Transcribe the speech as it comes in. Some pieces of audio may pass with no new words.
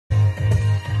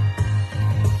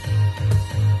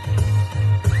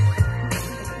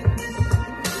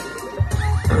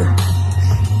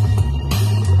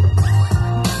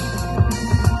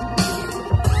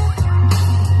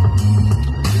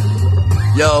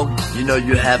Yo, you know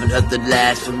you haven't heard the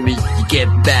last from me. You get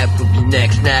back with your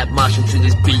neck snap, marching to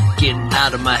this beat, getting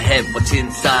out of my head what's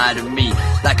inside of me,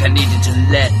 like I needed to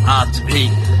let out to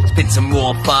peak. Spit some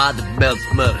more fire that melts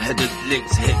mud-headed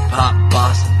licks, hip-hop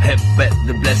boss, head bet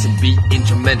the blessed beat,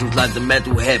 instrumentals like the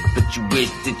metalhead, but you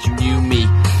wish that you knew me,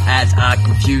 as I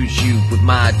confuse you with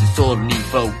my disorderly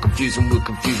flow, confusing with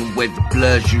confusion, wave that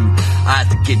blurs you. I have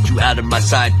to get you out of my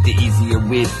sight, the easier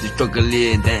with the struggle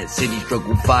in that city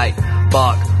struggle fight,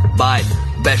 bark, bite,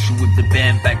 special with the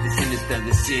band back, the sinister,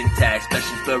 the syntax,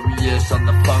 special furious on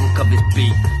the funk of his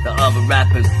beat. The other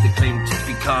rappers, they claim to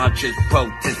be conscious,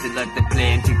 protesting like they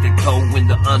plan, take their toe in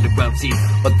the underground scene.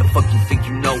 What the fuck you think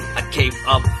you know? I came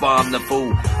up from the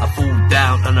fool, I fall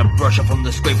down and I brush up from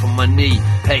the scrape on my knee.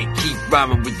 Hey, keep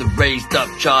rhyming with the raised up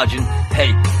charging.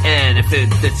 Hey, and if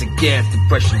it's against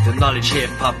depression, the knowledge here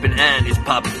popping and it's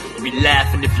popping. Be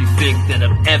laughing if you think that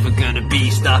I'm ever gonna be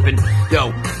stopping.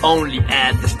 Yo, only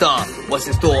at the start. What's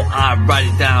in store? I write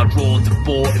it down, draw the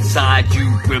ball inside you,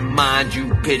 remind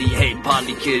you, pity, hate,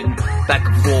 partly kidding. Back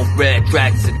and forth, red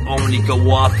tracks that only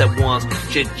go off that once.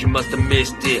 Shit, you must have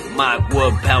missed it. My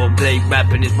word power play,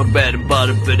 rapping is my bread and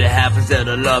butter, but it happens that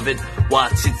I love it.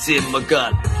 What sits in my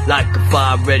gut, like a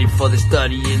fire ready for the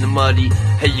study in the muddy.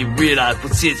 Hey, you realize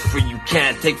what sits free you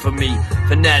can't take from me.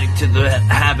 Fanatic to the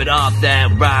habit of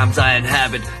that rhymes I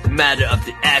inhabit. The matter of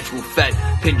the actual fact,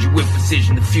 pinned you with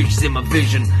precision. The future's in my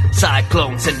vision.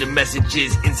 Cyclone sending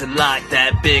messages instant like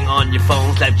that. Bing on your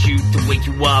phone, slapped you to wake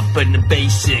you up in the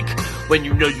basic. When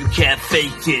you know you can't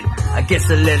fake it, I guess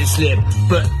I let it slip,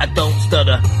 but I don't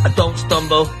stutter, I don't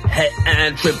stumble, hey,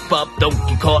 and trip up. Don't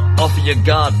get caught off of your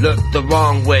guard, look the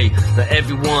wrong way. Not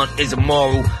everyone is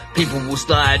immoral. People will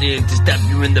slide in to stab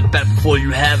you in the back before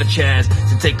you have a chance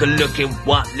to take a look at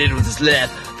what little is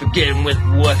left. Forgetting with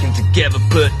working together,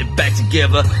 put it back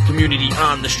together. Community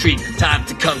on the street, time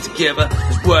to come together.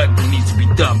 There's work that needs to be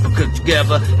done, because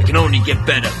together it can only get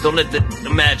better. Don't let the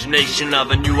imagination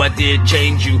of a new idea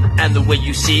change you and the way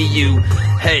you see you.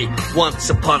 Hey, once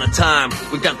upon a time,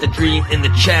 we got the dream in the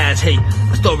chance. Hey,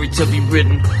 a story to be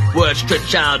written, words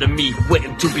stretch out of me,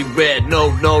 waiting to be read. No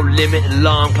limit,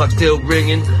 alarm clock still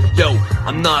ringing. Yo,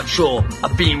 I'm not sure,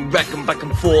 I've been wrecking back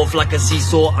and forth like a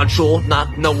seesaw, unsure,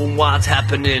 not knowing what's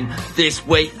happening. This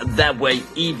way, that way,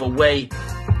 either way.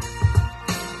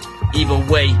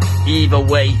 Either way, either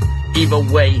way, either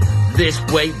way. This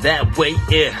way, that way,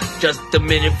 yeah. Just a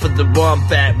minute for the run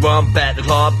back, the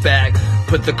clock back.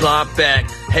 Put the clock back,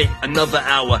 hey, another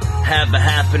hour. Have it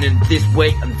happening this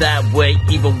way and that way.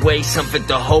 Either way, something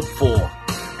to hope for.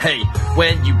 Hey,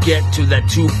 when you get to that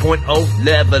 2.0,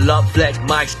 level up, flex,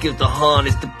 mic skills to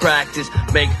harness, to practice,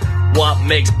 make what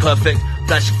makes perfect.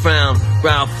 Flash a frown,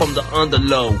 ground from the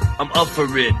underlow. I'm up for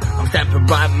it. I'm stamping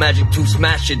right magic to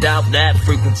smash it out. That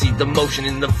frequency, the motion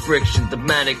in the friction, the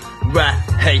manic rap.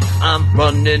 Hey, I'm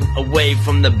running away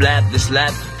from the blab, the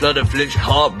slap, flood of flinch,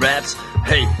 hard raps.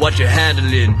 Hey, what you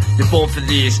handling? You're born for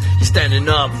this. You're standing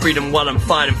up, freedom what I'm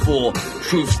fighting for.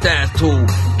 Truth stands tall,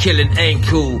 killing ain't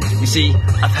cool. You see,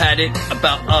 I've had it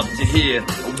about up to here.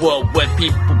 A world where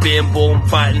people being born,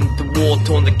 fighting the war,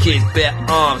 torn the kids, bare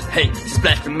arms. Hey,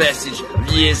 splash the message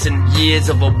of years and years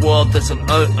of a world that's on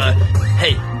earth.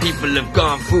 Hey, people have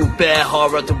gone through bare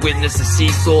horror to witness the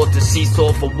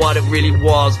seesaw for what it really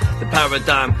was. The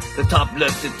paradigm, the top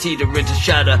left to teeter into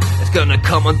shadow. It's gonna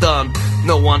come undone.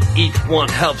 No one, each one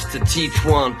helps to teach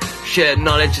one. Share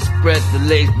knowledge and spread the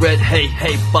lays red. Hey,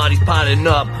 bodies piling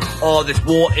up. All this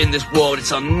war in this world,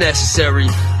 it's unnecessary.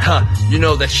 You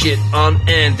know that shit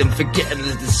unending. Forgetting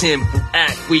is the simple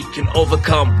act. We can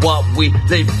overcome what we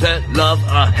live, let love.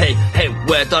 Hey,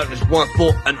 where darkness once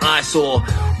brought an eyesore,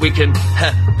 we can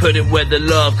put it where the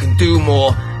love can do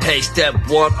more. Hey, step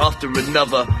one after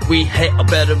another. We hate are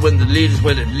better when the leaders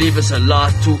when it leave us a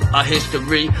lost to our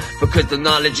history. Because the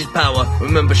knowledge is power.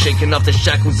 Remember shaking off the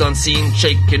shackles unseen,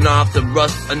 shaking off the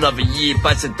rust. Another year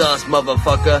bites the dust,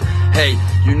 motherfucker. Hey,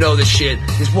 you know the shit.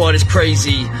 This world is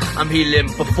crazy. I'm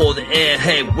healing before the end.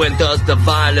 Hey, when does the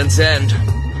violence end?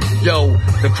 Yo,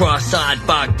 the cross-eyed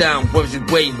back down,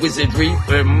 way wizardry,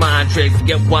 mind tricks,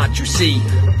 forget what you see.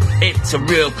 It's a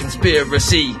real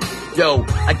conspiracy. Yo,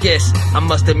 I guess I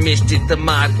must have missed it, the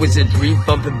mic wizardry,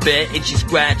 bumping bare, itchy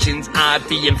scratchings, I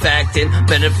be infecting,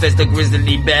 manifest the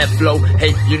grizzly bear flow.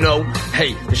 Hey, you know,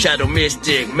 hey, the shadow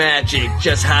mystic, magic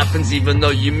just happens even though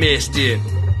you missed it.